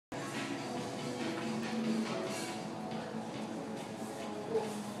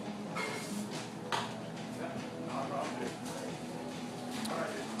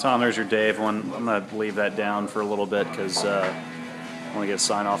Tom, there's your Dave one. I'm going to leave that down for a little bit because I want to get a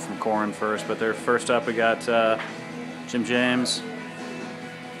sign off from Corin first. But there, first up, we got Jim James.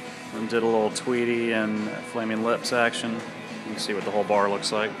 And did a little Tweety and Flaming Lips action. You can see what the whole bar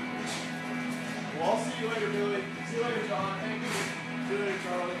looks like. Well, I'll see you later, Billy. See you later, John. Thank you. See you later,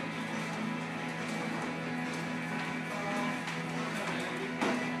 Charlie.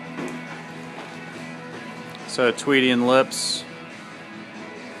 So Tweety and Lips.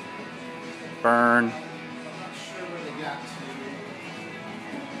 Burn.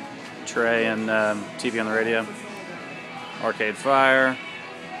 Trey and TV on the Radio. Arcade Fire.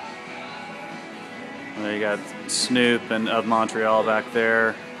 And there you got Snoop and Of Montreal back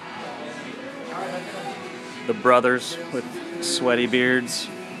there. The Brothers with sweaty beards.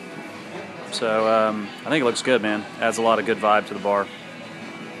 So I think it looks good, man. Adds a lot of good vibe to the bar.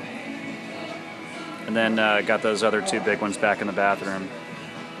 And then got those other two big ones back in the bathroom.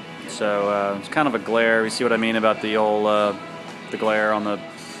 So it's kind of a glare. You see what I mean about the old the glare on the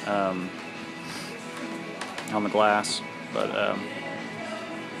glass, but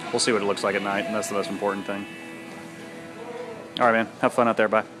we'll see what it looks like at night, and that's the most important thing. All right, man. Have fun out there.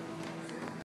 Bye.